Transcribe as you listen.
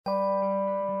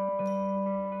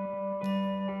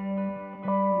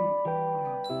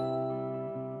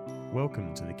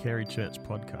Welcome to the Carey Church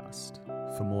podcast.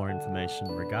 For more information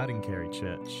regarding Carey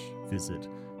Church, visit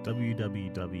www.carey.asn.au.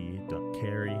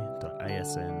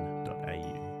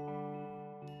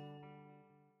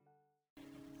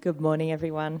 Good morning,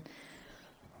 everyone.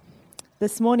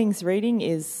 This morning's reading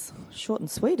is short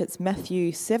and sweet. It's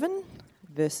Matthew 7,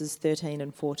 verses 13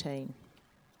 and 14.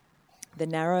 The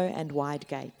narrow and wide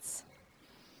gates.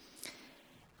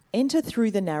 Enter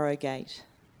through the narrow gate.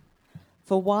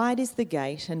 For wide is the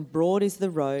gate and broad is the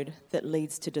road that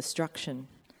leads to destruction,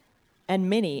 and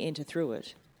many enter through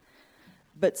it.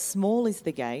 But small is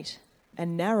the gate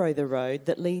and narrow the road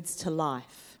that leads to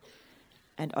life,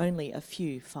 and only a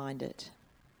few find it.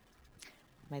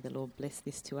 May the Lord bless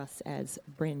this to us as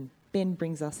Ben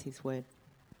brings us his word.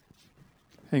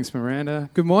 Thanks, Miranda.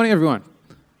 Good morning, everyone.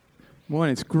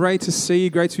 Morning. It's great to see you.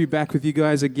 Great to be back with you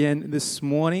guys again this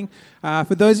morning.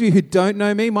 For those of you who don't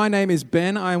know me, my name is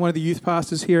Ben. I am one of the youth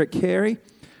pastors here at Carey.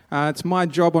 It's my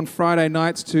job on Friday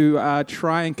nights to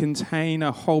try and contain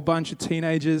a whole bunch of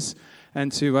teenagers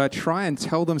and to try and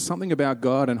tell them something about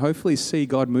God and hopefully see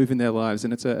God move in their lives.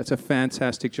 And it's a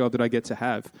fantastic job that I get to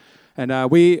have. And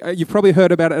you've probably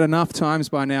heard about it enough times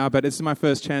by now, but this is my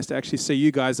first chance to actually see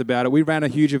you guys about it. We ran a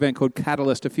huge event called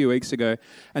Catalyst a few weeks ago.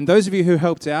 And those of you who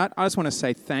helped out, I just want to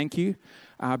say thank you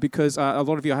because a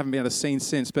lot of you I haven't been able to see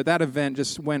since. But that event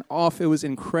just went off. It was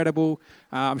incredible.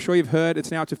 I'm sure you've heard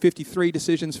it's now up to 53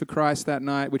 decisions for Christ that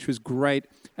night, which was great.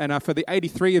 And for the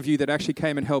 83 of you that actually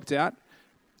came and helped out,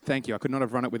 thank you. I could not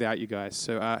have run it without you guys.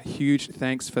 So huge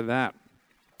thanks for that.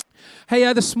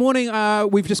 Hey, this morning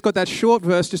we've just got that short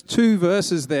verse, just 2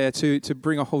 verses there to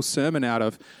bring a whole sermon out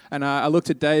of. And I looked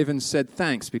at Dave and said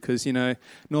thanks because, you know,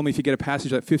 normally if you get a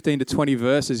passage like 15 to 20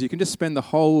 verses, you can just spend the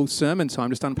whole sermon time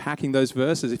just unpacking those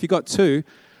verses. If you got 2,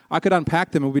 I could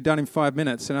unpack them and we'll be done in 5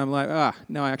 minutes. And I'm like,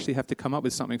 now I actually have to come up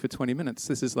with something for 20 minutes.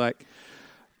 This is like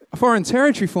foreign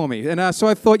territory for me. And so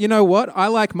I thought, you know what? I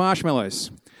like marshmallows.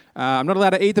 I'm not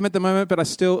allowed to eat them at the moment, but I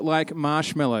still like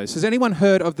marshmallows. Has anyone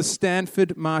heard of the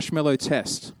Stanford Marshmallow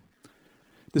Test?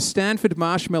 The Stanford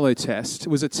Marshmallow Test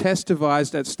was a test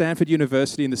devised at Stanford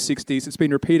University in the 60s. It's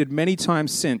been repeated many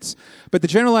times since. But the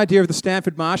general idea of the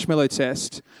Stanford Marshmallow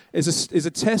Test is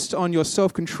a test on your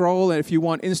self-control and if you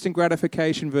want instant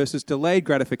gratification versus delayed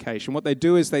gratification. What they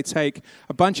do is they take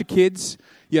a bunch of kids,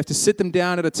 you have to sit them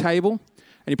down at a table,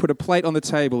 and you put a plate on the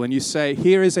table, and you say,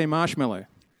 here is a marshmallow.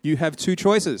 You have 2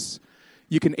 choices.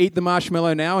 You can eat the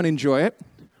marshmallow now and enjoy it,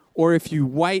 or if you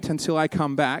wait until I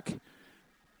come back,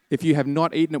 if you have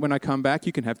not eaten it when I come back,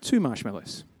 you can have 2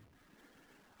 marshmallows.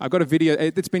 I've got a video.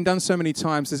 It's been done so many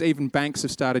times, there's even banks have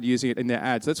started using it in their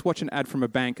ads. Let's watch an ad from a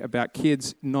bank about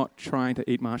kids not trying to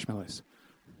eat marshmallows.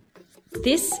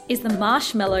 This is the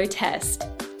marshmallow test.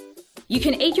 You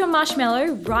can eat your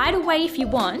marshmallow right away if you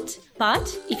want,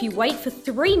 but if you wait for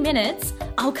 3 minutes,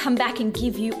 I'll come back and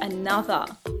give you another.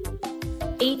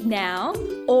 Eat now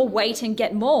or wait and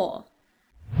get more.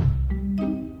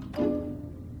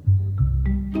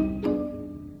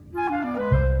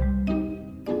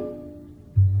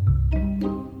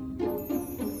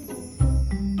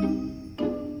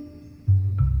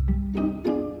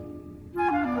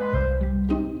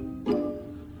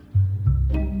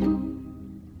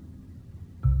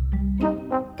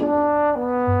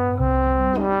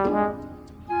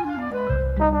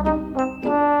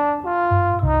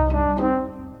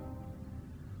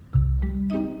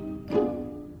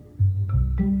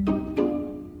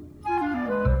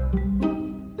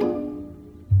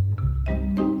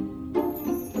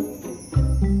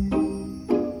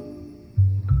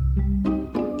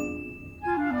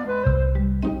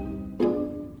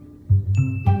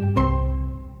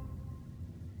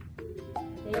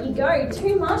 There you go,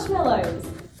 2 marshmallows.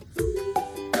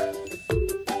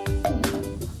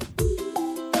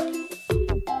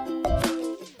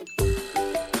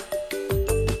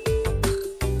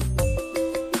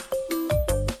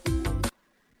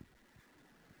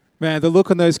 Man, the look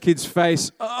on those kids'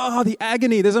 face, the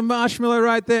agony, there's a marshmallow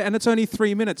right there, and it's only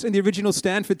 3 minutes. In the original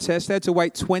Stanford test, they had to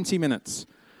wait 20 minutes.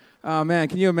 Oh man,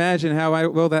 can you imagine how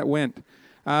well that went?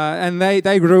 And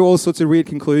they grew all sorts of weird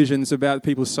conclusions about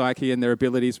people's psyche and their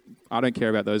abilities. I don't care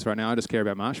about those right now, I just care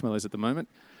about marshmallows at the moment.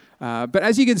 But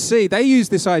as you can see, they use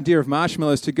this idea of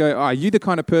marshmallows to go, are you the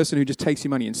kind of person who just takes your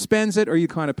money and spends it, or are you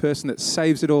the kind of person that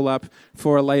saves it all up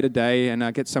for a later day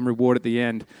and gets some reward at the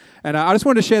end? And I just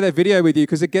wanted to share that video with you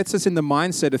because it gets us in the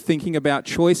mindset of thinking about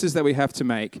choices that we have to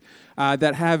make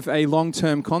that have a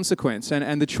long-term consequence.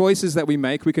 And the choices that we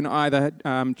make, we can either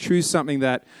choose something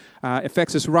that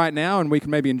affects us right now and we can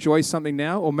maybe enjoy something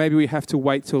now, or maybe we have to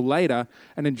wait till later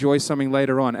and enjoy something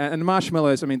later on. And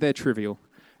marshmallows, I mean, they're trivial.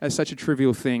 as such a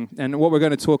trivial thing. And what we're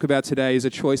going to talk about today is a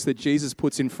choice that Jesus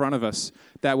puts in front of us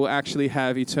that will actually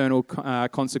have eternal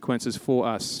consequences for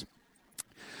us.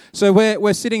 So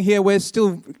we're sitting here, we're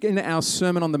still in our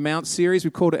Sermon on the Mount series.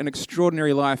 We've called it An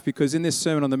Extraordinary Life because in this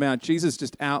Sermon on the Mount, Jesus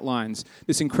just outlines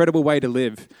this incredible way to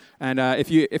live. And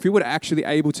if you were actually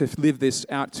able to live this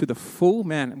out to the full,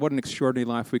 man, what an extraordinary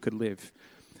life we could live.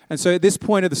 And so at this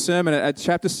point of the sermon, at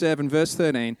chapter 7, verse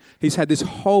 13, he's had this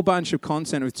whole bunch of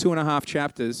content of 2.5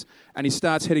 chapters, and he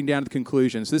starts heading down to the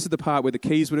conclusion. So this is the part where the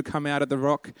keys would have come out at the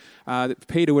rock.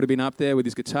 Peter would have been up there with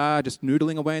his guitar, just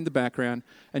noodling away in the background,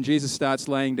 and Jesus starts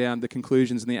laying down the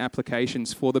conclusions and the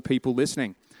applications for the people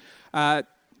listening.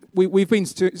 We've been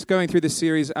going through this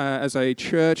series as a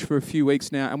church for a few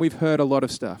weeks now, and we've heard a lot of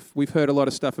stuff. We've heard a lot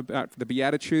of stuff about the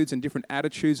Beatitudes and different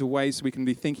attitudes or ways we can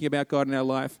be thinking about God in our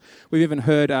life. We've even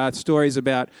heard stories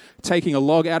about taking a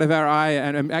log out of our eye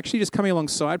and actually just coming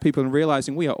alongside people and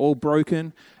realizing we are all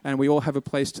broken and we all have a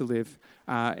place to live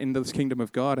in this kingdom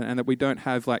of God, and that we don't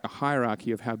have like a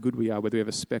hierarchy of how good we are, whether we have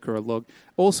a speck or a log.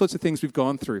 All sorts of things we've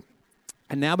gone through.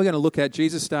 And now we're going to look at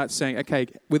Jesus starts saying, okay,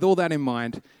 with all that in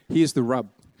mind, here's the rub.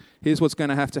 Here's what's going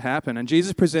to have to happen. And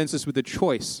Jesus presents us with a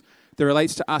choice that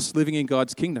relates to us living in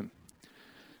God's kingdom.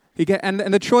 And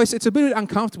the choice, it's a bit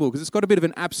uncomfortable because it's got a bit of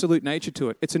an absolute nature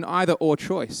to it. It's an either-or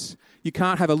choice. You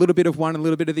can't have a little bit of one and a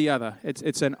little bit of the other.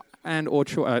 It's an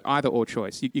either-or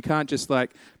choice. You can't just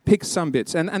like pick some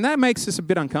bits. And that makes us a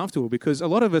bit uncomfortable because a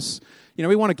lot of us,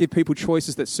 we want to give people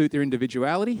choices that suit their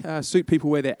individuality, suit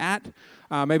people where they're at.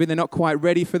 Maybe they're not quite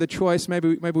ready for the choice.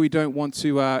 Maybe we don't want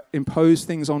to impose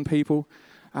things on people.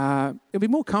 It'd be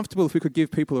more comfortable if we could give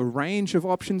people a range of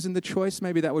options in the choice.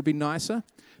 Maybe that would be nicer.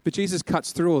 But Jesus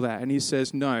cuts through all that and he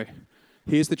says, no,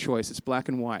 here's the choice. It's black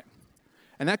and white.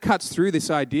 And that cuts through this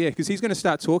idea because he's going to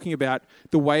start talking about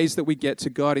the ways that we get to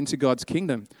God, into God's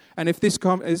kingdom. And if this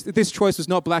choice was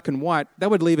not black and white, that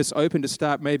would leave us open to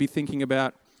start maybe thinking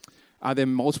about, are there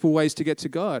multiple ways to get to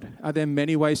God? Are there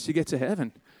many ways to get to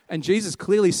heaven? And Jesus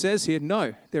clearly says here,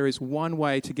 no, there is one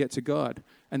way to get to God,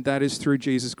 and that is through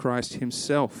Jesus Christ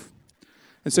himself.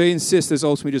 And so he insists there's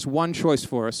ultimately just one choice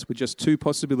for us with just two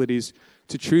possibilities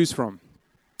to choose from.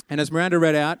 And as Miranda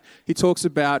read out, he talks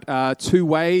about 2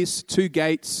 ways, 2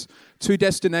 gates, 2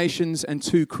 destinations, and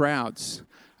 2 crowds.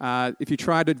 If you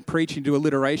try to preach and do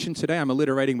alliteration today, I'm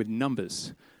alliterating with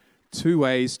numbers. 2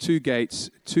 ways, 2 gates,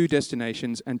 2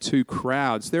 destinations, and 2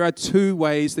 crowds. There are 2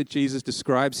 ways that Jesus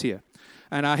describes here.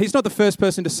 And he's not the first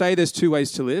person to say there's 2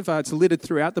 ways to live. It's littered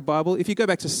throughout the Bible. If you go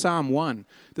back to Psalm 1,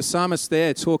 the psalmist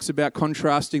there talks about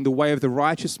contrasting the way of the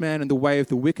righteous man and the way of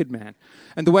the wicked man.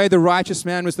 And the way of the righteous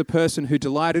man was the person who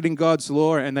delighted in God's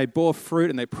law and they bore fruit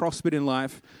and they prospered in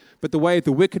life. But the way of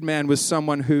the wicked man was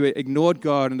someone who ignored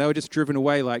God and they were just driven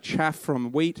away like chaff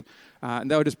from wheat and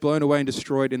they were just blown away and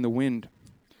destroyed in the wind.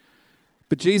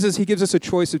 But Jesus, he gives us a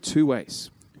choice of 2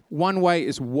 ways. One way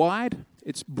is wide,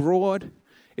 it's broad,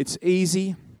 it's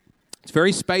easy, it's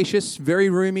very spacious, very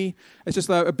roomy. It's just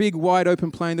like a big, wide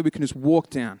open plain that we can just walk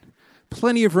down.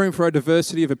 Plenty of room for a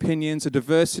diversity of opinions, a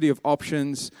diversity of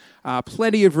options,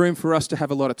 plenty of room for us to have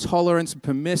a lot of tolerance and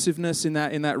permissiveness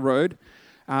in that road.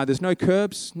 There's no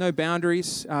curbs, no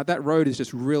boundaries. That road is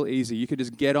just real easy. You could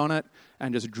just get on it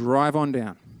and just drive on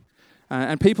down.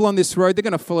 And people on this road, they're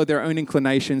going to follow their own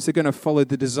inclinations. They're going to follow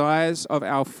the desires of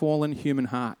our fallen human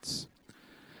hearts.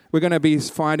 We're going to be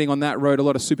finding on that road a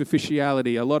lot of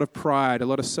superficiality, a lot of pride, a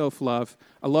lot of self-love,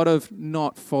 a lot of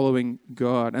not following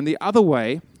God. And the other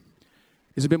way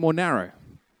is a bit more narrow.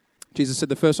 Jesus said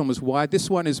the first one was wide. This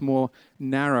one is more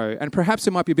narrow. And perhaps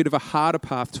it might be a bit of a harder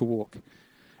path to walk.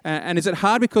 And is it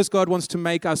hard because God wants to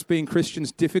make us being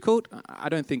Christians difficult? I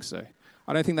don't think so.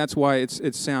 I don't think that's why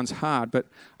it sounds hard. But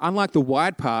unlike the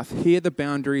wide path, here the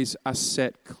boundaries are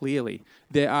set clearly.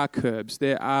 There are curbs,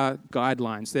 there are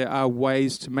guidelines, there are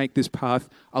ways to make this path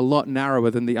a lot narrower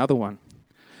than the other one.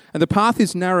 And the path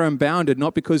is narrow and bounded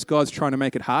not because God's trying to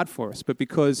make it hard for us, but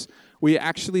because we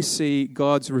actually see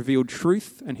God's revealed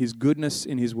truth and his goodness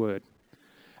in his word.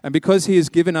 And because he has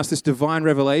given us this divine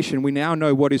revelation, we now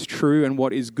know what is true and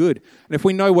what is good. And if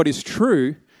we know what is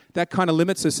true, that kind of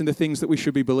limits us in the things that we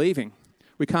should be believing.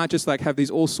 We can't just have these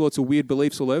all sorts of weird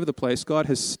beliefs all over the place. God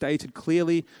has stated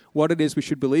clearly what it is we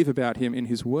should believe about him in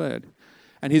his word.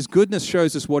 And his goodness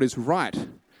shows us what is right.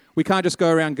 We can't just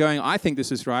go around going, I think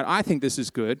this is right, I think this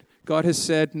is good. God has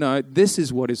said, no, this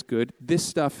is what is good. This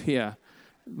stuff here,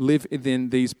 live within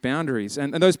these boundaries.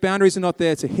 And those boundaries are not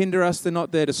there to hinder us. They're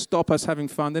not there to stop us having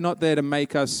fun. They're not there to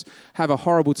make us have a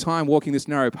horrible time walking this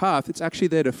narrow path. It's actually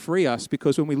there to free us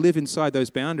because when we live inside those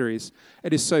boundaries,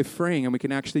 it is so freeing and we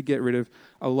can actually get rid of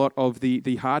a lot of the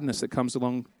hardness that comes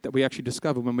along that we actually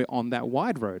discover when we're on that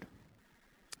wide road.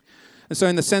 And so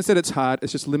in the sense that it's hard,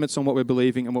 it's just limits on what we're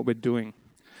believing and what we're doing.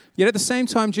 Yet at the same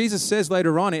time, Jesus says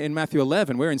later on in Matthew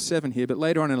 11, we're in 7 here, but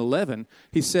later on in 11,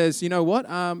 he says, you know what?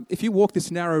 If you walk this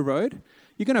narrow road,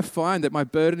 you're going to find that my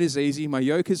burden is easy, my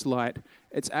yoke is light.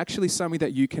 It's actually something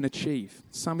that you can achieve,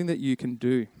 something that you can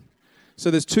do. So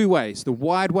there's two ways, the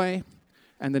wide way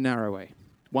and the narrow way.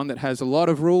 One that has a lot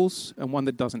of rules and one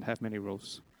that doesn't have many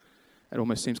rules. It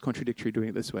almost seems contradictory doing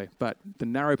it this way, but the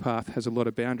narrow path has a lot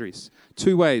of boundaries.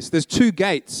 Two ways. There's two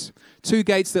gates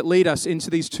that lead us into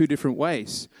these two different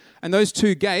ways. And those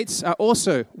two gates are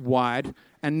also wide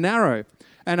and narrow.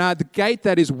 And the gate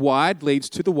that is wide leads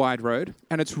to the wide road,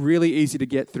 and it's really easy to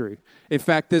get through. In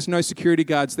fact, there's no security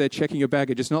guards there checking your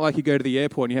baggage. It's not like you go to the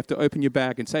airport and you have to open your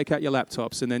bag and take out your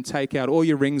laptops and then take out all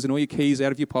your rings and all your keys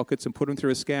out of your pockets and put them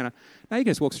through a scanner. No, you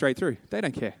can just walk straight through. They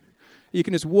don't care. You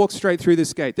can just walk straight through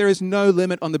this gate. There is no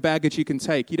limit on the baggage you can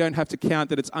take. You don't have to count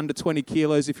that it's under 20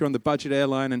 kilos if you're on the budget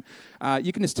airline, and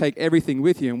you can just take everything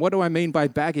with you. And what do I mean by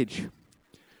baggage?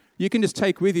 You can just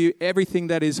take with you everything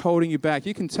that is holding you back.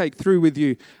 You can take through with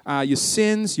you your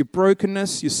sins, your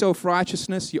brokenness, your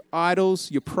self-righteousness, your idols,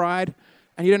 your pride,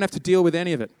 and you don't have to deal with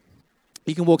any of it.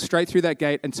 You can walk straight through that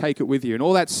gate and take it with you. And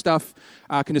all that stuff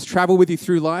can just travel with you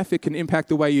through life. It can impact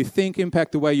the way you think,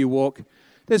 impact the way you walk.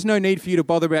 There's no need for you to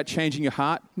bother about changing your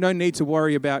heart. No need to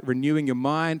worry about renewing your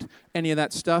mind, any of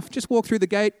that stuff. Just walk through the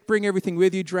gate, bring everything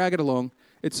with you, drag it along.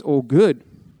 It's all good.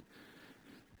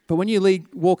 But when you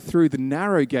walk through the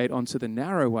narrow gate onto the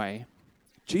narrow way,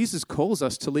 Jesus calls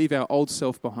us to leave our old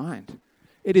self behind.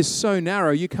 It is so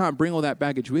narrow, you can't bring all that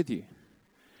baggage with you.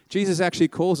 Jesus actually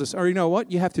calls us, you know what?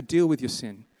 You have to deal with your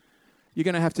sin. You're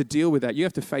going to have to deal with that. You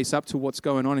have to face up to what's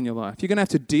going on in your life. You're going to have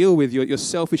to deal with your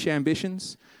selfish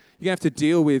ambitions. You're going to have to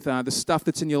deal with the stuff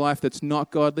that's in your life that's not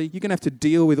godly. You're going to have to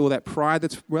deal with all that pride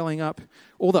that's welling up,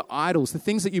 all the idols, the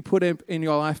things that you put in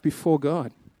your life before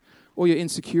God, all your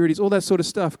insecurities, all that sort of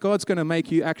stuff. God's going to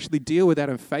make you actually deal with that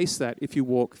and face that if you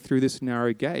walk through this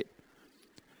narrow gate.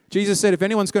 Jesus said, if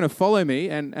anyone's going to follow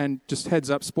me, and just heads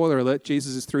up, spoiler alert,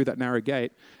 Jesus is through that narrow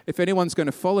gate. If anyone's going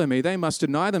to follow me, they must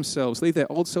deny themselves, leave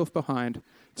their old self behind,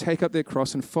 take up their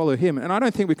cross and follow him. And I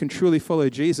don't think we can truly follow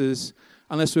Jesus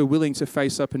unless we're willing to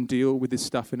face up and deal with this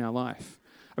stuff in our life.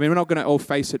 I mean, we're not going to all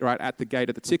face it right at the gate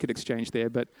at the ticket exchange there,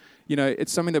 but,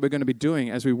 it's something that we're going to be doing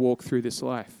as we walk through this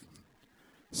life.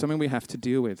 Something we have to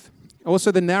deal with.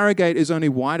 Also, the narrow gate is only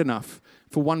wide enough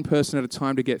for one person at a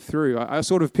time to get through. I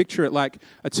sort of picture it like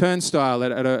a turnstile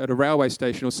at a railway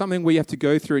station or something where you have to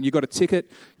go through and you've got a ticket,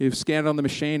 you've scanned it on the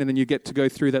machine, and then you get to go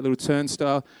through that little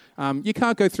turnstile. You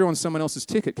can't go through on someone else's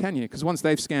ticket, can you? Because once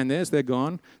they've scanned theirs, they're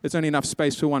gone. There's only enough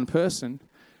space for one person.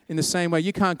 In the same way,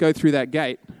 you can't go through that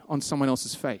gate on someone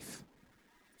else's faith.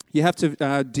 You have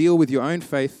to deal with your own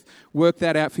faith, work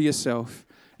that out for yourself,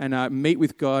 and meet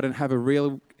with God and have a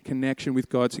real connection with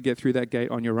God to get through that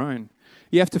gate on your own.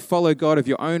 You have to follow God of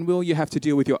your own will. You have to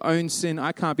deal with your own sin.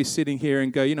 I can't be sitting here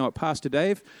and go, you know what, Pastor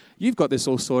Dave, you've got this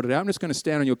all sorted out. I'm just going to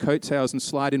stand on your coattails and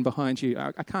slide in behind you.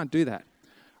 I can't do that.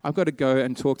 I've got to go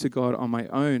and talk to God on my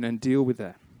own and deal with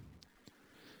that.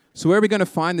 So where are we going to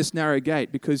find this narrow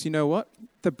gate? Because you know what?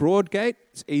 The broad gate,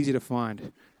 it's easy to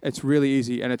find. It's really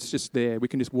easy and it's just there. We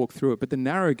can just walk through it. But the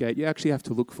narrow gate, you actually have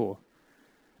to look for.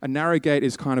 A narrow gate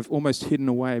is kind of almost hidden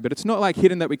away. But it's not like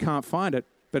hidden that we can't find it,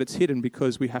 but it's hidden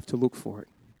because we have to look for it.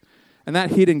 And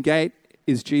that hidden gate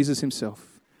is Jesus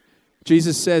himself.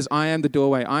 Jesus says, I am the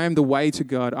doorway. I am the way to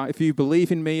God. If you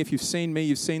believe in me, if you've seen me,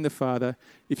 you've seen the Father.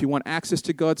 If you want access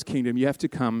to God's kingdom, you have to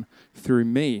come through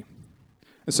me.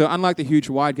 And so unlike the huge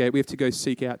wide gate, we have to go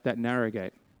seek out that narrow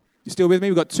gate. You still with me?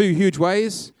 We've got two huge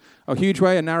ways, a huge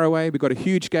way, a narrow way. We've got a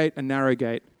huge gate, a narrow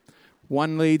gate.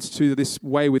 One leads to this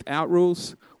way without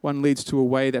rules. One leads to a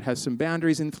way that has some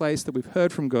boundaries in place that we've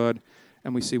heard from God,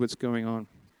 and we see what's going on.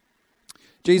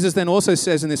 Jesus then also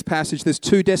says in this passage there's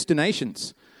two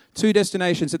destinations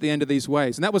at the end of these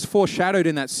ways. And that was foreshadowed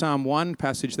in that Psalm 1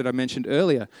 passage that I mentioned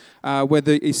earlier, where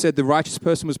he said the righteous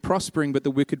person was prospering, but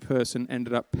the wicked person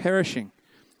ended up perishing.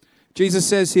 Jesus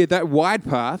says here that wide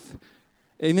path,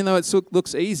 even though it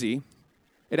looks easy,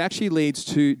 it actually leads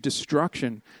to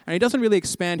destruction. And he doesn't really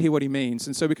expand here what he means.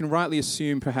 And so we can rightly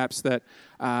assume perhaps that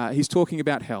he's talking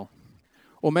about hell.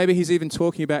 Or maybe he's even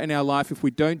talking about in our life, if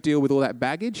we don't deal with all that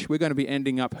baggage, we're going to be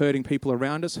ending up hurting people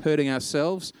around us, hurting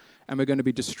ourselves, and we're going to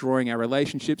be destroying our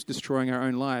relationships, destroying our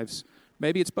own lives.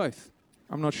 Maybe it's both.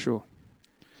 I'm not sure.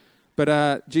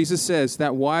 But Jesus says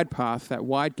that wide path, that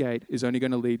wide gate is only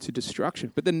going to lead to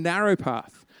destruction. But the narrow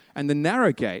path and the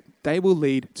narrow gate, they will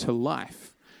lead to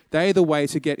life. They are the way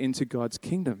to get into God's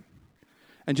kingdom.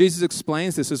 And Jesus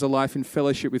explains this as a life in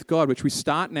fellowship with God, which we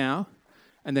start now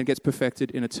and then gets perfected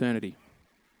in eternity.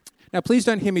 Now, please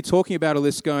don't hear me talking about all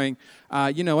this going,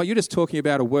 you know what, you're just talking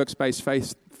about a works-based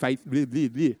faith,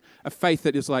 a faith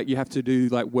that is like you have to do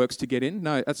like works to get in.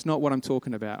 No, that's not what I'm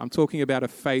talking about. I'm talking about a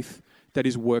faith that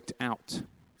is worked out.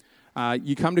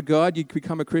 You come to God, you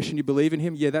become a Christian, you believe in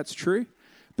Him. Yeah, that's true.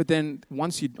 But then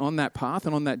once you're on that path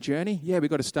and on that journey, yeah, we've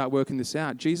got to start working this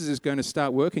out. Jesus is going to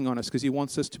start working on us because He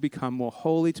wants us to become more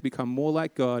holy, to become more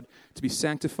like God, to be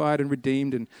sanctified and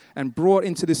redeemed and brought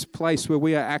into this place where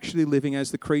we are actually living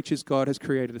as the creatures God has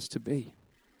created us to be.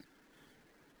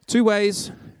 2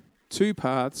 ways, 2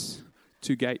 paths,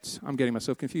 2 gates. I'm getting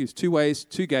myself confused. 2 ways,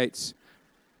 2 gates,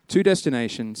 2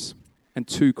 destinations, and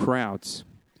 2 crowds.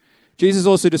 Jesus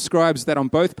also describes that on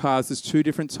both paths there's 2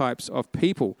 different types of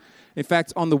people. In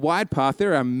fact, on the wide path,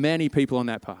 there are many people on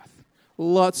that path.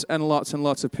 Lots and lots and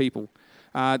lots of people.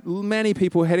 Many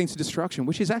people heading to destruction,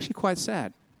 which is actually quite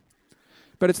sad.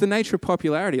 But it's the nature of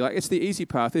popularity. Like, it's the easy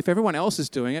path. If everyone else is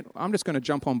doing it, I'm just going to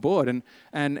jump on board.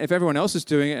 And if everyone else is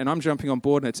doing it and I'm jumping on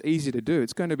board and it's easy to do,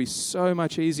 it's going to be so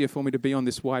much easier for me to be on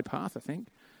this wide path, I think.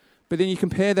 But then you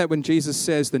compare that when Jesus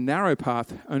says the narrow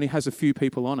path only has a few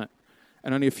people on it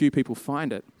and only a few people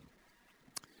find it.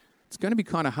 It's going to be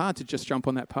kind of hard to just jump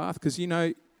on that path because, you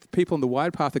know, people on the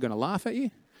wide path are going to laugh at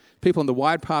you. People on the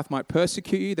wide path might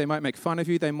persecute you. They might make fun of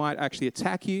you. They might actually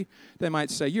attack you. They might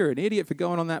say, you're an idiot for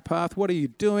going on that path. What are you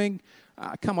doing?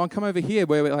 Come over here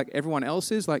where like everyone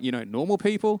else is, like, you know, normal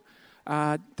people.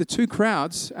 The 2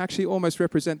 crowds actually almost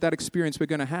represent that experience we're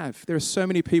going to have. There are so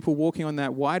many people walking on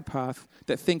that wide path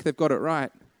that think they've got it right.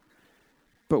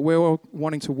 But we're all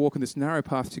wanting to walk on this narrow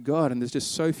path to God, and there's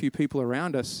just so few people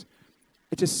around us.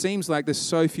 It just seems like there's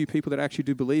so few people that actually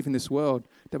do believe in this world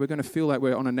that we're going to feel like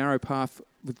we're on a narrow path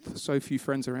with so few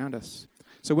friends around us.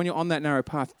 So when you're on that narrow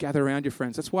path, gather around your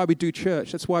friends. That's why we do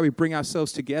church. That's why we bring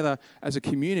ourselves together as a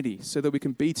community so that we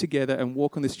can be together and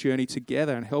walk on this journey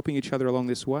together and helping each other along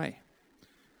this way.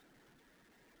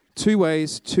 2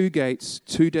 ways, 2 gates,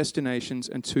 2 destinations,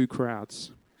 and 2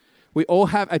 crowds. We all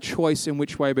have a choice in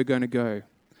which way we're going to go.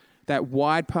 That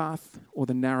wide path or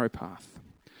the narrow path.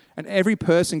 And every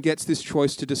person gets this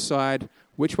choice to decide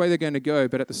which way they're going to go,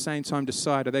 but at the same time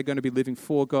decide, are they going to be living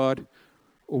for God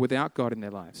or without God in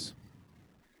their lives?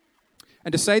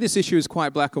 And to say this issue is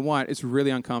quite black and white is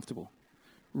really uncomfortable.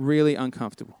 Really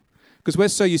uncomfortable. Because we're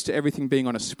so used to everything being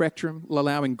on a spectrum,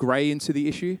 allowing grey into the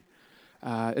issue.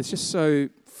 It's just so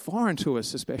foreign to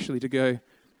us, especially to go,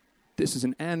 this is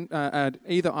an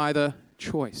either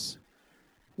choice.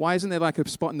 Why isn't there like a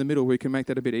spot in the middle where we can make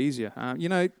that a bit easier?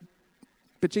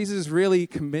 But Jesus is really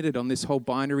committed on this whole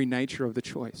binary nature of the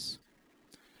choice.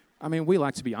 I mean, we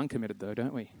like to be uncommitted though,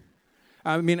 don't we?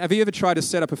 I mean, have you ever tried to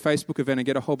set up a Facebook event and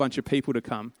get a whole bunch of people to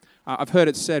come? I've heard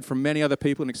it said from many other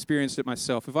people and experienced it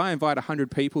myself. If I invite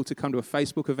 100 people to come to a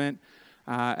Facebook event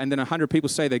and then 100 people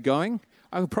say they're going,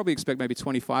 I would probably expect maybe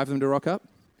 25 of them to rock up.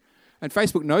 And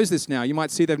Facebook knows this now. You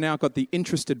might see they've now got the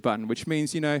interested button, which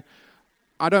means, you know,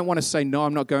 I don't want to say, no,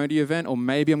 I'm not going to the event, or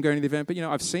maybe I'm going to the event, but, you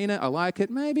know, I've seen it, I like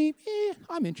it, maybe,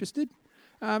 I'm interested.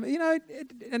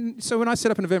 And so when I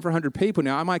set up an event for 100 people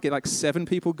now, I might get like 7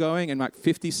 people going and like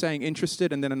 50 saying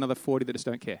interested and then another 40 that just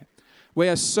don't care. We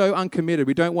are so uncommitted.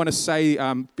 We don't want to say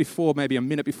maybe a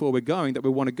minute before we're going that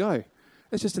we want to go.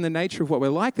 It's just in the nature of what we're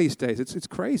like these days. It's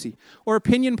crazy. Or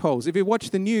opinion polls. If you watch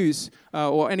the news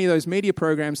or any of those media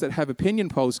programs that have opinion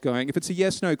polls going, if it's a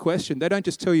yes-no question, they don't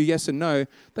just tell you yes and no.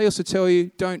 They also tell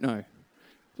you don't know.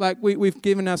 Like we've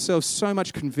given ourselves so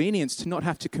much convenience to not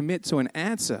have to commit to an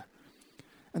answer.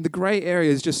 And the grey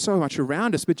area is just so much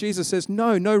around us. But Jesus says,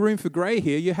 no room for grey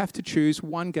here. You have to choose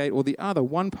one gate or the other,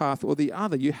 one path or the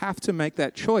other. You have to make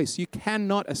that choice. You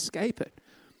cannot escape it.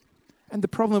 And the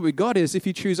problem that we got is if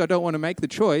you choose, I don't want to make the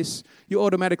choice, you're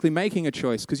automatically making a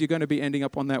choice because you're going to be ending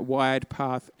up on that wide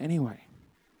path anyway.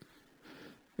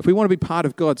 If we want to be part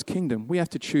of God's kingdom, we have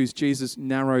to choose Jesus'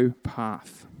 narrow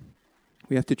path.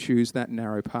 We have to choose that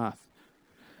narrow path.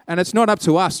 And it's not up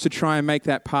to us to try and make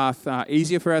that path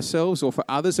easier for ourselves or for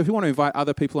others. If we want to invite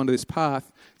other people onto this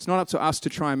path, it's not up to us to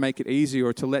try and make it easier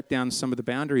or to let down some of the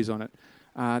boundaries on it.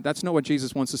 That's not what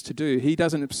Jesus wants us to do. He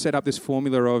doesn't set up this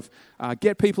formula of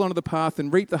get people onto the path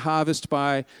and reap the harvest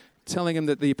by telling them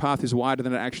that the path is wider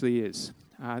than it actually is.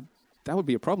 That would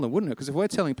be a problem, wouldn't it? Because if we're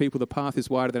telling people the path is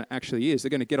wider than it actually is, they're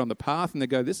going to get on the path and they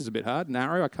go, this is a bit hard,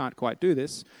 narrow, I can't quite do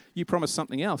this. You promise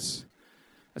something else.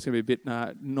 That's going to be a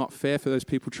bit not fair for those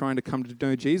people trying to come to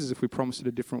know Jesus if we promise it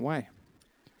a different way.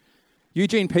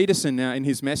 Eugene Peterson, in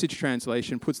his Message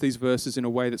translation, puts these verses in a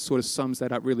way that sort of sums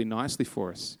that up really nicely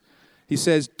for us. He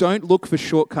says, don't look for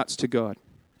shortcuts to God.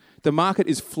 The market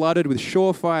is flooded with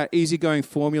surefire, easygoing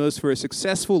formulas for a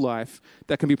successful life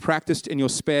that can be practiced in your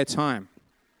spare time.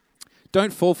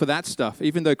 Don't fall for that stuff,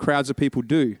 even though crowds of people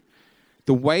do.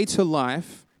 The way to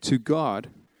life, to God,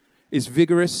 is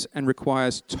vigorous and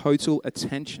requires total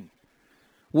attention.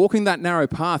 Walking that narrow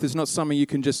path is not something you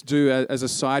can just do as a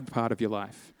side part of your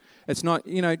life. It's not,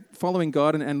 following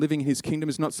God and living in his kingdom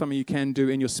is not something you can do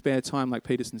in your spare time, like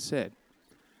Peterson said.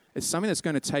 It's something that's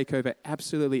going to take over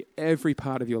absolutely every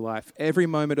part of your life, every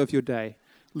moment of your day,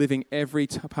 living every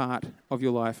part of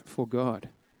your life for God.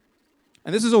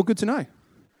 And this is all good to know.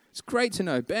 It's great to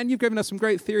know. Ben, you've given us some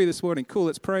great theory this morning. Cool,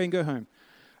 let's pray and go home.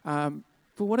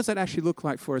 But what does that actually look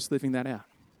like for us living that out?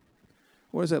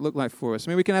 What does that look like for us?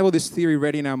 I mean, we can have all this theory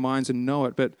ready in our minds and know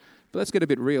it, but let's get a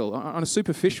bit real. On a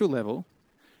superficial level,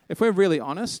 if we're really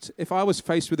honest, if I was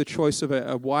faced with a choice of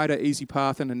a wider, easy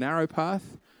path and a narrow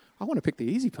path, I want to pick the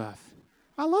easy path.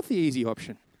 I love the easy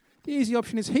option. The easy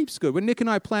option is heaps good. When Nick and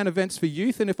I plan events for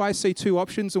youth, and if I see two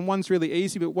options and one's really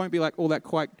easy but won't be like all that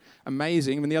quite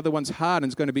amazing, and the other one's hard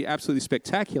and it's going to be absolutely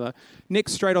spectacular,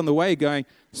 Nick's straight on the way going,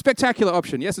 spectacular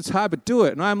option. Yes, it's hard, but do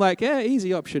it. And I'm like, yeah,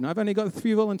 easy option. I've only got a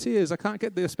few volunteers. I can't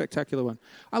get the spectacular one.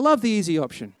 I love the easy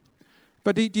option.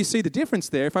 But do you see the difference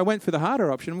there? If I went for the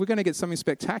harder option, we're going to get something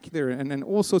spectacular and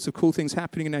all sorts of cool things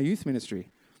happening in our youth ministry.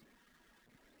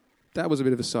 That was a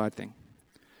bit of a side thing.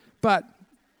 But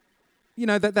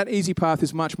that easy path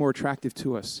is much more attractive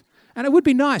to us. And it would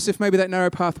be nice if maybe that narrow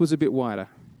path was a bit wider.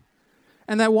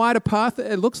 And that wider path,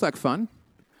 it looks like fun.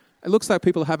 It looks like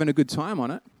people are having a good time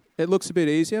on it. It looks a bit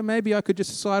easier. Maybe I could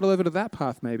just sidle over to that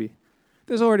path maybe.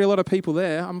 There's already a lot of people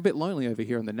there. I'm a bit lonely over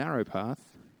here on the narrow path.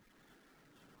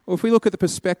 Or if we look at the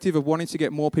perspective of wanting to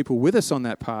get more people with us on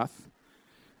that path,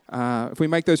 if we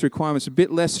make those requirements a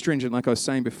bit less stringent, like I was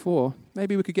saying before,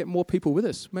 maybe we could get more people with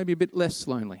us, maybe a bit less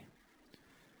lonely.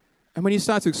 And when you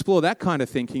start to explore that kind of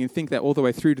thinking and think that all the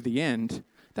way through to the end,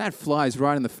 that flies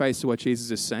right in the face of what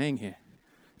Jesus is saying here.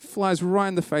 It flies right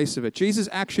in the face of it. Jesus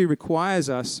actually requires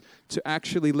us to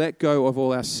actually let go of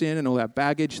all our sin and all our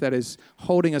baggage that is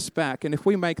holding us back. And if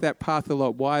we make that path a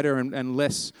lot wider and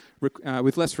less,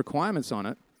 with less requirements on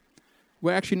it,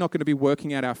 we're actually not going to be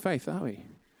working out our faith, are we?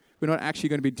 We're not actually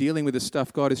going to be dealing with the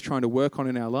stuff God is trying to work on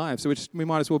in our lives, so we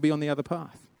might as well be on the other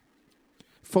path.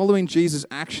 Following Jesus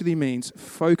actually means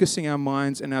focusing our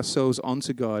minds and ourselves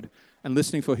onto God and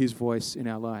listening for his voice in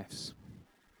our lives.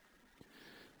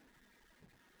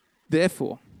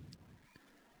 Therefore,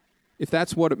 if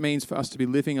that's what it means for us to be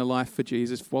living a life for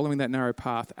Jesus, following that narrow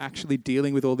path, actually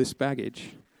dealing with all this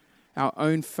baggage, our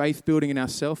own faith building in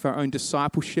ourselves, our own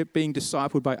discipleship, being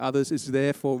discipled by others is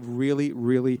therefore really,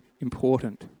 really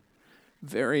important.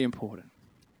 Very important.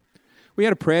 We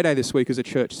had a prayer day this week as a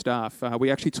church staff. We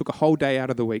actually took a whole day out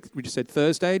of the week. We just said,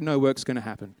 Thursday, no work's going to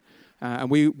happen. And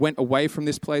we went away from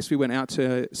this place. We went out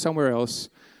to somewhere else.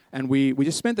 And we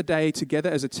just spent the day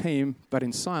together as a team, but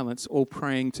in silence, all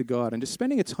praying to God and just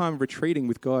spending a time retreating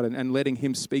with God and letting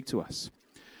him speak to us.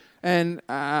 And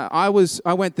I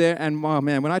went there, and oh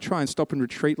man, when I try and stop and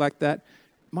retreat like that,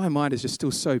 my mind is just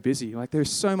still so busy. Like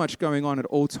there's so much going on at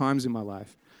all times in my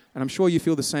life. And I'm sure you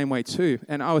feel the same way too.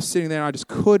 And I was sitting there and I just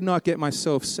could not get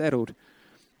myself settled.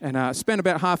 And I spent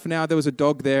about half an hour. There was a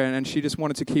dog there and she just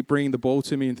wanted to keep bringing the ball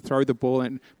to me and throw the ball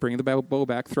and bring the ball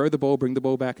back, throw the ball, bring the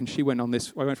ball back. And she went on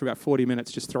this. I went for about 40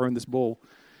 minutes just throwing this ball.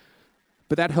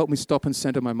 But that helped me stop and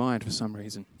center my mind for some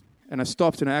reason. And I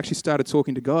stopped and I actually started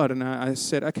talking to God. And I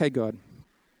said, okay, God,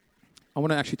 I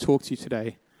want to actually talk to you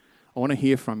today. I want to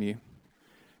hear from you.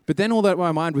 But then all that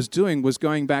my mind was doing was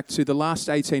going back to the last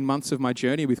 18 months of my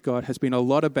journey with God has been a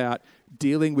lot about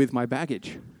dealing with my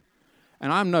baggage.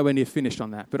 And I'm nowhere near finished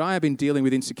on that. But I have been dealing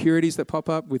with insecurities that pop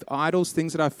up, with idols,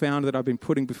 things that I've found that I've been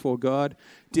putting before God,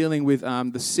 dealing with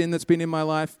the sin that's been in my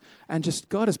life. And just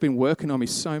God has been working on me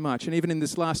so much. And even in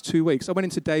this last 2 weeks, I went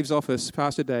into Dave's office,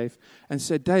 Pastor Dave, and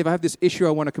said, Dave, I have this issue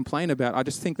I want to complain about. I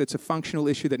just think that's a functional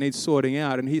issue that needs sorting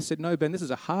out. And he said, no, Ben, this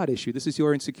is a hard issue. This is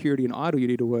your insecurity and idol you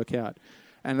need to work out.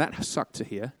 And that sucked to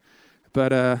hear.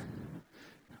 But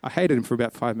I hated him for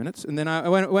about 5 minutes. And then I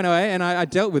went away and I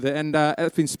dealt with it. And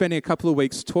I've been spending a couple of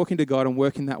weeks talking to God and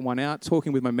working that one out,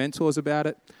 talking with my mentors about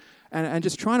it. And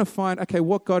just trying to find, okay,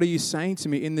 what God are you saying to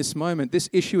me in this moment? This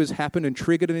issue has happened and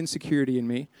triggered an insecurity in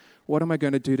me. What am I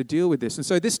going to do to deal with this? And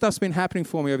so this stuff's been happening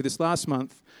for me over this last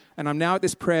month. And I'm now at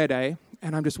this prayer day.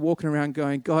 And I'm just walking around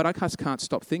going, God, I just can't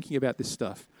stop thinking about this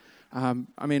stuff. I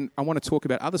want to talk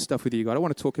about other stuff with you, God. I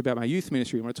want to talk about my youth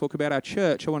ministry. I want to talk about our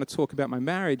church. I want to talk about my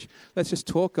marriage. Let's just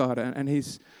talk, God. And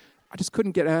I just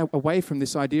couldn't get away from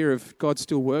this idea of God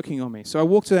still working on me. So I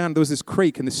walked down, there was this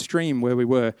creek and this stream where we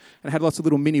were, and it had lots of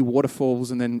little mini waterfalls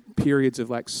and then periods of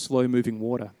like slow-moving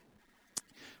water.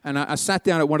 And I sat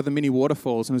down at one of the mini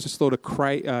waterfalls and it was just sort of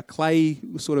clay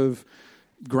sort of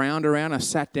ground around. I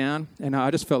sat down, and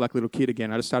I just felt like a little kid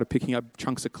again. I just started picking up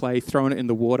chunks of clay, throwing it in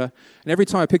the water. And every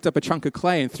time I picked up a chunk of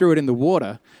clay and threw it in the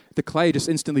water, the clay just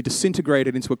instantly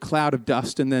disintegrated into a cloud of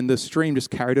dust, and then the stream just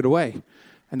carried it away.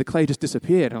 And the clay just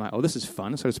disappeared. I'm like, oh, this is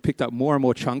fun. So I just picked up more and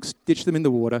more chunks, ditched them in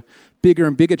the water, bigger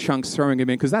and bigger chunks, throwing them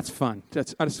in, because that's fun.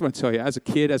 I just want to tell you, as a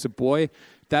kid, as a boy,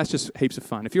 that's just heaps of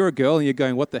fun. If you're a girl and you're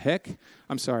going, what the heck?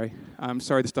 I'm sorry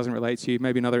this doesn't relate to you.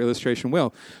 Maybe another illustration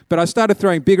will. But I started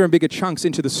throwing bigger and bigger chunks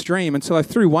into the stream until I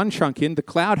threw one chunk in, the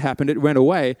cloud happened, it went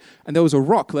away, and there was a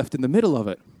rock left in the middle of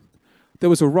it. There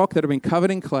was a rock that had been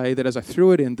covered in clay that as I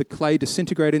threw it in, the clay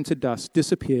disintegrated into dust,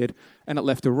 disappeared, and it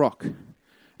left a rock.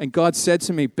 And God said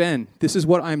to me, Ben, this is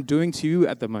what I'm doing to you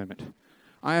at the moment.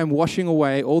 I am washing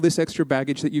away all this extra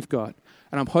baggage that you've got,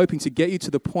 and I'm hoping to get you to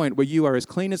the point where you are as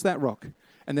clean as that rock,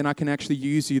 and then I can actually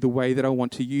use you the way that I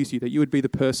want to use you, that you would be the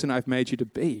person I've made you to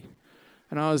be.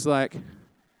 And I was like,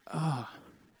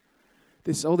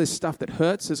 there's all this stuff that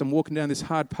hurts as I'm walking down this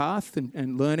hard path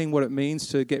and learning what it means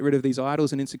to get rid of these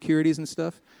idols and insecurities and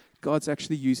stuff. God's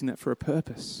actually using that for a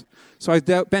purpose. So I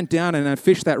bent down and I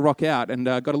fished that rock out, and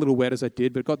got a little wet as I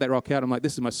did, but got that rock out. I'm like,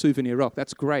 this is my souvenir rock.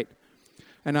 That's great.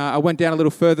 And I went down a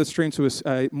little further stream to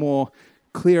a more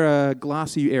clearer,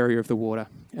 glassy area of the water.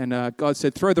 And God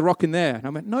said, throw the rock in there. And I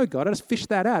went, no, God, I just fished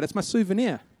that out. It's my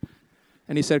souvenir.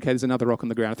 And he said, okay, there's another rock on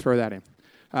the ground. Throw that in.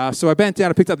 So I bent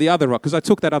down and picked up the other rock, because I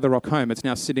took that other rock home. It's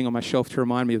now sitting on my shelf to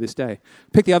remind me of this day.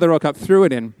 Picked the other rock up, threw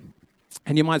it in.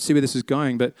 And you might see where this is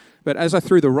going, but as I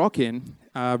threw the rock in,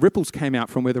 ripples came out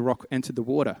from where the rock entered the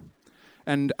water.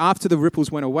 And after the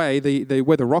ripples went away,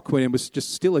 where the rock went in was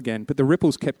just still again, but the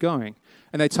ripples kept going.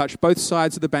 And they touched both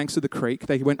sides of the banks of the creek.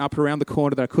 They went up around the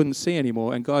corner that I couldn't see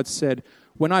anymore. And God said,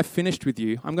 when I've finished with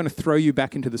you, I'm going to throw you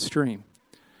back into the stream.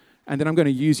 And then I'm going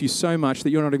to use you so much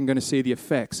that you're not even going to see the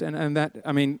effects. And that,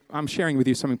 I mean, I'm sharing with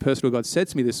you something personal God said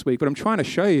to me this week, but I'm trying to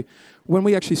show you when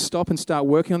we actually stop and start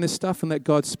working on this stuff and let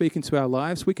God speak into our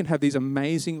lives, we can have these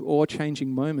amazing, awe-changing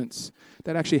moments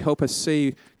that actually help us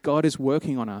see God is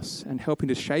working on us and helping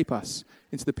to shape us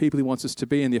into the people he wants us to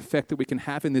be and the effect that we can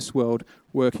have in this world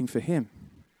working for him.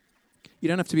 You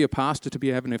don't have to be a pastor to be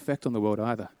having an effect on the world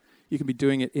either. You can be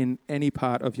doing it in any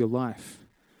part of your life.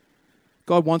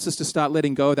 God wants us to start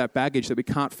letting go of that baggage that we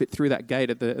can't fit through that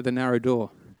gate at the narrow door.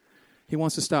 He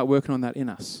wants to start working on that in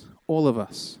us, all of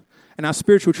us. And our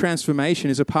spiritual transformation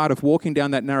is a part of walking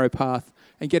down that narrow path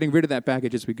and getting rid of that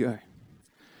baggage as we go.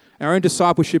 Our own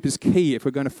discipleship is key if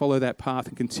we're going to follow that path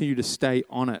and continue to stay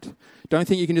on it. Don't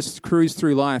think you can just cruise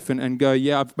through life and go,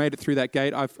 yeah, I've made it through that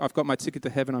gate. I've got my ticket to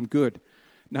heaven. I'm good.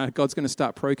 No, God's going to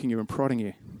start poking you and prodding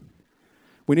you.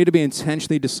 We need to be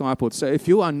intentionally discipled. So if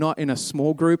you are not in a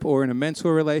small group or in a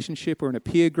mentor relationship or in a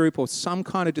peer group or some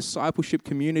kind of discipleship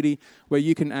community where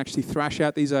you can actually thrash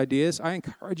out these ideas, I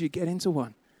encourage you to get into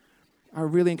one. I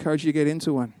really encourage you to get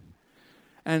into one.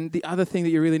 And the other thing that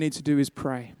you really need to do is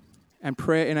pray. And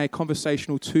prayer in a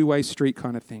conversational two-way street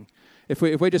kind of thing. If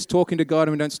we're just talking to God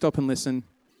and we don't stop and listen,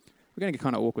 we're going to get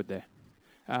kind of awkward there.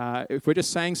 If we're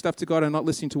just saying stuff to God and not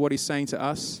listening to what he's saying to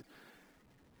us,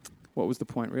 what was the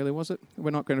point really, was it?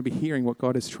 We're not going to be hearing what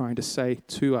God is trying to say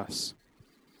to us.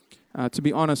 To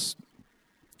be honest,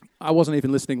 I wasn't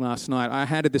even listening last night. I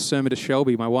handed this sermon to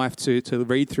Shelby, my wife, to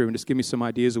read through and just give me some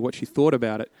ideas of what she thought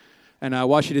about it. And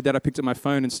while she did that, I picked up my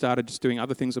phone and started just doing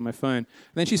other things on my phone.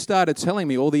 And then she started telling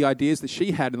me all the ideas that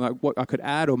she had and like what I could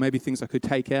add or maybe things I could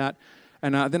take out.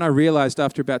 And then I realized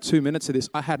after about 2 minutes of this,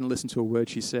 I hadn't listened to a word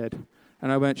she said.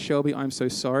 And I went, Shelby, I'm so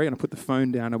sorry. And I put the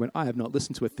phone down. I went, I have not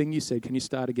listened to a thing you said. Can you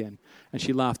start again? And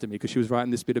she laughed at me because she was writing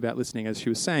this bit about listening as she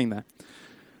was saying that.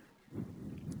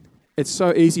 It's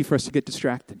so easy for us to get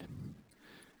distracted.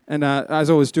 And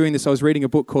as I was doing this, I was reading a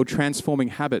book called Transforming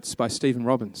Habits by Stephen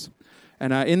Robbins.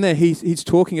 And in there, he's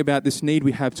talking about this need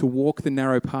we have to walk the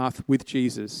narrow path with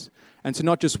Jesus. And to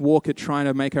not just walk it trying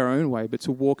to make our own way, but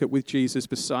to walk it with Jesus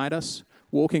beside us,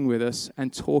 walking with us,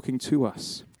 and talking to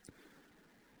us.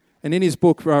 And in his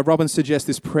book, Robbins suggests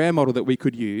this prayer model that we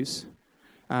could use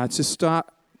to start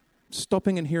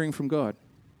stopping and hearing from God.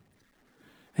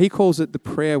 He calls it the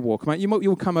prayer walk.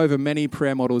 You'll come over many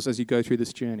prayer models as you go through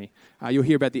this journey. You'll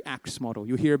hear about the ACTS model.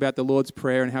 You'll hear about the Lord's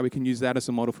Prayer and how we can use that as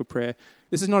a model for prayer.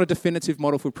 This is not a definitive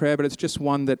model for prayer, but it's just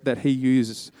one that he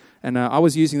uses. And I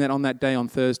was using that on that day on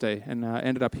Thursday and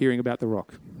ended up hearing about the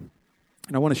rock.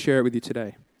 And I want to share it with you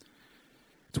today.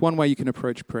 It's one way you can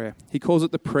approach prayer. He calls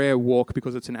it the prayer walk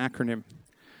because it's an acronym.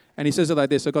 And he says it like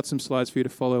this. I've got some slides for you to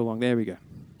follow along. There we go.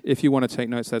 If you want to take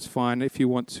notes, that's fine. If you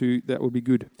want to, that would be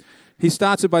good. He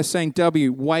starts it by saying,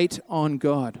 W, wait on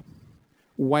God.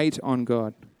 Wait on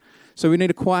God. So we need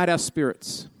to quiet our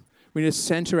spirits. We need to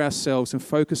center ourselves and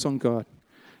focus on God.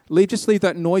 Just leave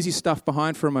that noisy stuff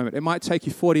behind for a moment. It might take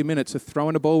you 40 minutes of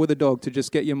throwing a ball with a dog to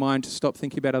just get your mind to stop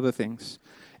thinking about other things.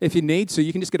 If you need to,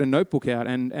 you can just get a notebook out,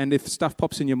 and if stuff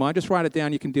pops in your mind, just write it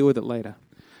down. You can deal with it later.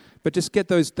 But just get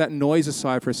that noise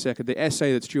aside for a second. The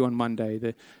essay that's due on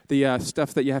Monday, the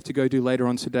stuff that you have to go do later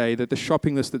on today, the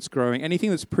shopping list that's growing, anything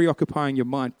that's preoccupying your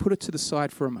mind, put it to the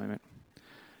side for a moment.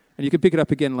 And you can pick it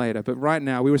up again later. But right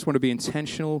now, we just want to be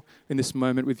intentional in this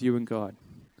moment with you and God.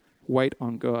 Wait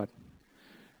on God.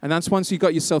 And that's once you've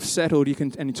got yourself settled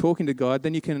and you're talking to God,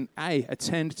 then you can,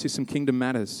 attend to some kingdom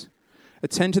matters.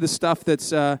 Attend to the stuff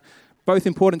that's both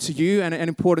important to you and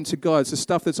important to God. So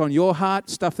stuff that's on your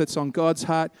heart, stuff that's on God's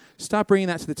heart. Start bringing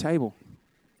that to the table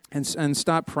and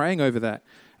start praying over that.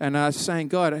 And saying,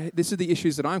 God, this are the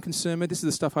issues that I'm concerned with. This is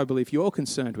the stuff I believe you're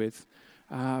concerned with.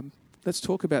 Let's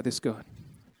talk about this, God.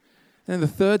 And then the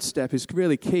third step is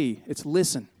really key. It's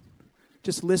listen.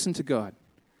 Just listen to God.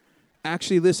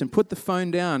 Actually listen. Put the phone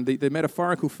down, the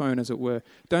metaphorical phone, as it were.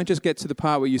 Don't just get to the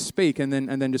part where you speak and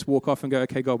then just walk off and go,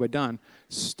 okay, God, we're done.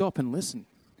 Stop and listen.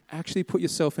 Actually put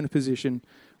yourself in a position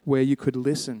where you could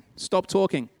listen. Stop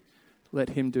talking.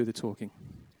 Let him do the talking.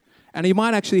 And you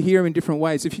might actually hear him in different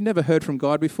ways. If you've never heard from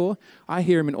God before, I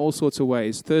hear him in all sorts of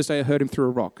ways. Thursday, I heard him through a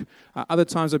rock. Other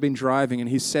times I've been driving and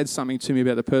he's said something to me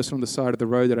about the person on the side of the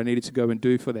road that I needed to go and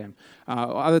do for them.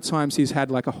 Other times he's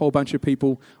had like a whole bunch of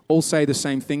people all say the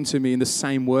same thing to me in the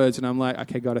same words. And I'm like,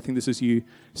 okay, God, I think this is you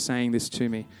saying this to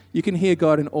me. You can hear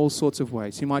God in all sorts of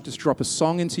ways. He might just drop a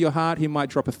song into your heart. He might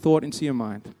drop a thought into your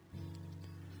mind.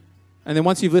 And then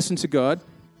once you've listened to God,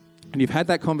 and you've had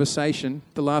that conversation,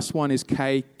 the last one is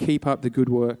K, keep up the good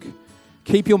work.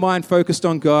 Keep your mind focused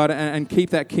on God and keep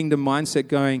that kingdom mindset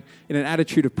going in an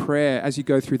attitude of prayer as you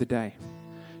go through the day.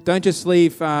 Don't just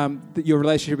leave your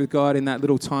relationship with God in that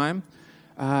little time.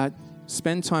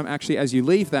 Spend time actually as you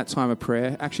leave that time of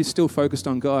prayer, actually still focused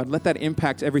on God. Let that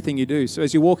impact everything you do. So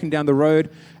as you're walking down the road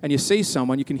and you see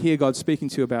someone, you can hear God speaking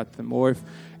to you about them. Or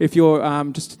if you're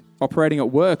just operating at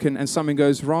work and something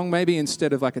goes wrong, maybe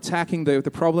instead of like attacking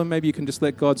the problem, maybe you can just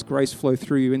let God's grace flow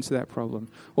through you into that problem.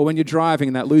 Or when you're driving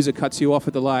and that loser cuts you off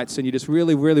at the lights and you just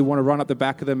really, really want to run up the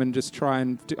back of them and just try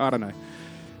and,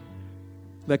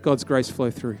 let God's grace flow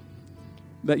through.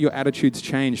 Let your attitudes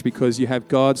change because you have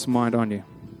God's mind on you.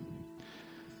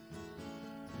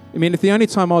 I mean, if the only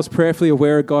time I was prayerfully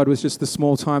aware of God was just the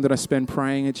small time that I spend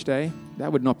praying each day,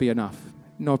 that would not be enough.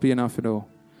 Not be enough at all.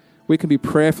 We can be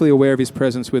prayerfully aware of his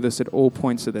presence with us at all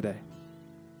points of the day.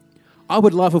 I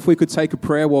would love if we could take a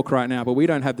prayer walk right now, but we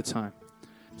don't have the time.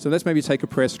 So let's maybe take a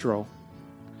prayer stroll.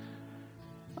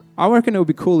 I reckon it would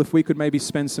be cool if we could maybe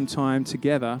spend some time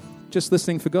together just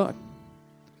listening for God.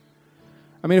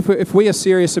 I mean, if we are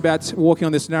serious about walking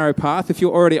on this narrow path, if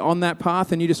you're already on that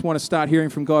path and you just want to start hearing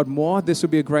from God more, this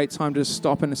would be a great time to just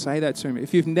stop and to say that to him.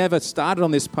 If you've never started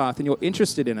on this path and you're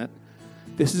interested in it,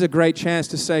 this is a great chance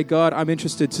to say, God, I'm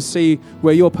interested to see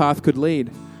where your path could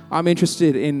lead. I'm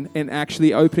interested in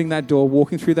actually opening that door,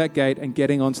 walking through that gate and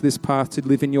getting onto this path to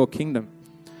live in your kingdom.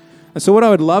 And so what I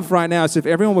would love right now is if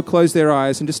everyone would close their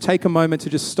eyes and just take a moment to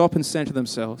just stop and center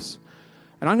themselves.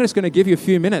 And I'm just going to give you a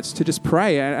few minutes to just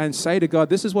pray and say to God,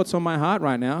 this is what's on my heart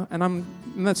right now. And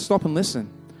let's stop and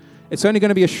listen. It's only going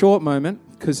to be a short moment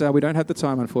because we don't have the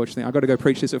time, unfortunately. I've got to go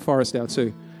preach this at Forestdale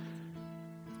too.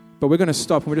 But we're going to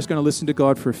stop and we're just going to listen to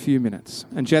God for a few minutes.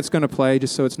 And Jet's going to play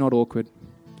just so it's not awkward.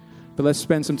 But let's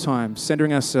spend some time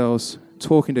centering ourselves,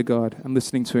 talking to God and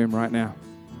listening to him right now.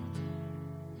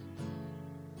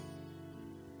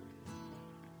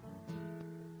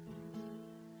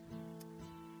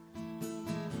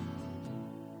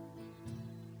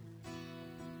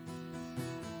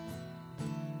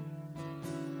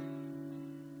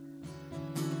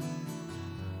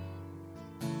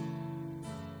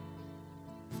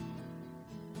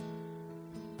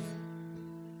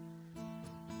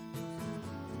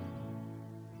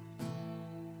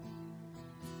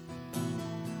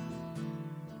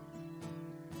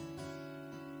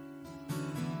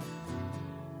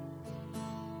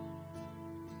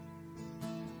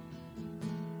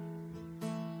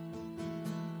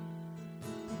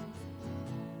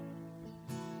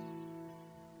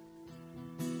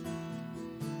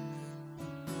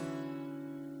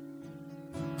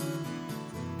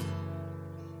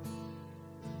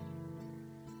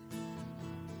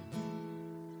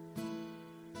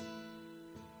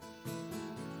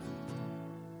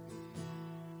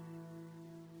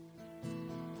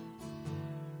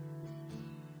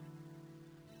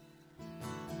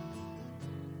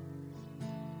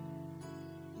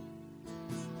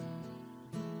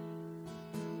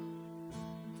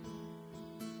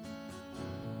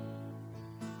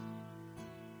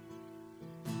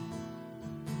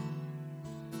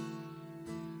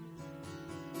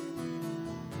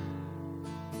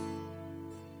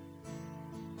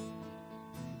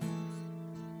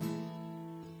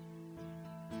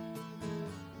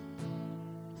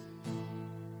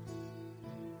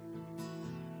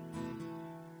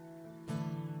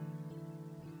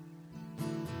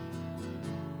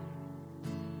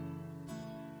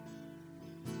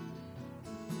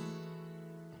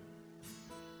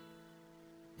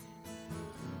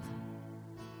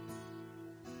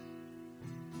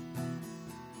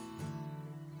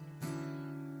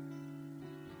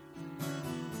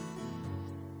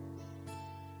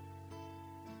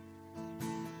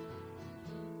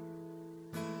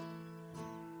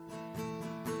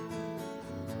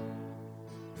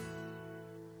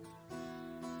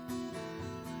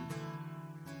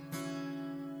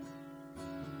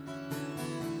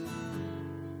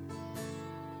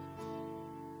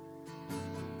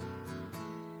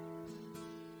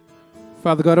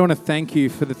 Father God, I want to thank you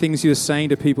for the things you are saying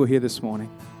to people here this morning.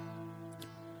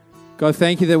 God,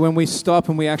 thank you that when we stop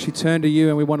and we actually turn to you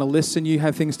and we want to listen, you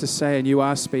have things to say and you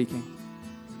are speaking.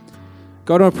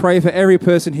 God, I want to pray for every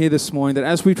person here this morning that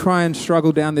as we try and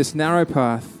struggle down this narrow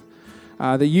path,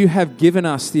 that you have given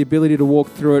us the ability to walk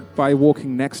through it by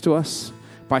walking next to us,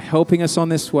 by helping us on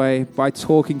this way, by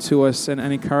talking to us and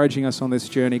encouraging us on this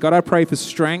journey. God, I pray for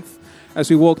strength as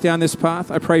we walk down this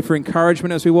path. I pray for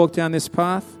encouragement as we walk down this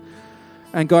path.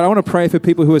 And God, I want to pray for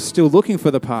people who are still looking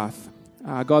for the path.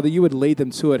 God, that you would lead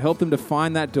them to it. Help them to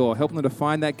find that door. Help them to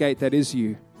find that gate that is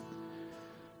you.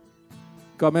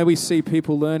 God, may we see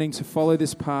people learning to follow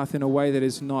this path in a way that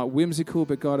is not whimsical,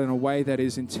 but God, in a way that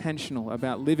is intentional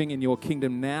about living in your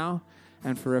kingdom now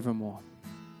and forevermore.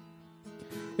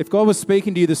 If God was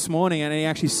speaking to you this morning and he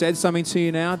actually said something to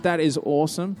you now, that is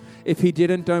awesome. If he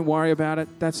didn't, don't worry about it.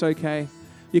 That's okay.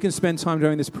 You can spend time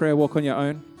doing this prayer walk on your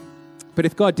own. But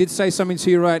if God did say something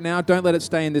to you right now, don't let it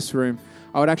stay in this room.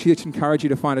 I would actually encourage you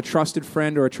to find a trusted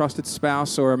friend or a trusted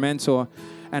spouse or a mentor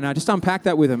and just unpack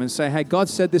that with them and say, hey, God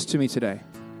said this to me today.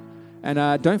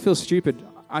 And don't feel stupid.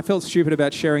 I felt stupid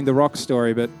about sharing the rock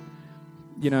story, but,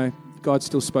 you know, God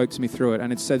still spoke to me through it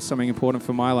and it said something important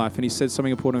for my life and he said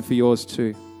something important for yours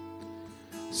too.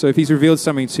 So if he's revealed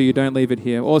something to you, don't leave it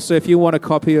here. Also, if you want a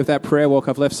copy of that prayer walk,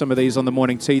 I've left some of these on the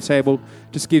morning tea table.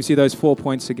 Just gives you those 4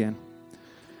 points again.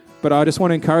 But I just want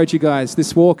to encourage you guys,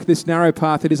 this walk, this narrow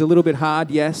path, it is a little bit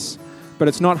hard, yes, but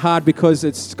it's not hard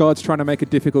because God's trying to make it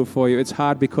difficult for you. It's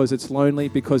hard because it's lonely,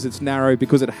 because it's narrow,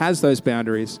 because it has those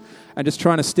boundaries. And just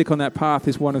trying to stick on that path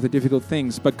is one of the difficult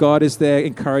things. But God is there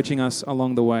encouraging us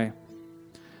along the way.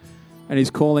 And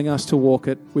he's calling us to walk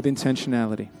it with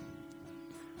intentionality.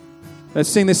 Let's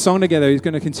sing this song together. He's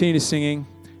going to continue singing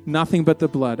Nothing But the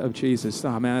Blood of Jesus.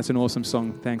 Oh man, that's an awesome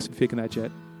song. Thanks for picking that,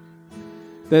 Jet.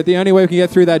 The only way we can get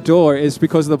through that door is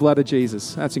because of the blood of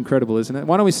Jesus. That's incredible, isn't it?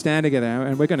 Why don't we stand together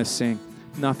and we're going to sing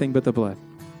Nothing But the Blood.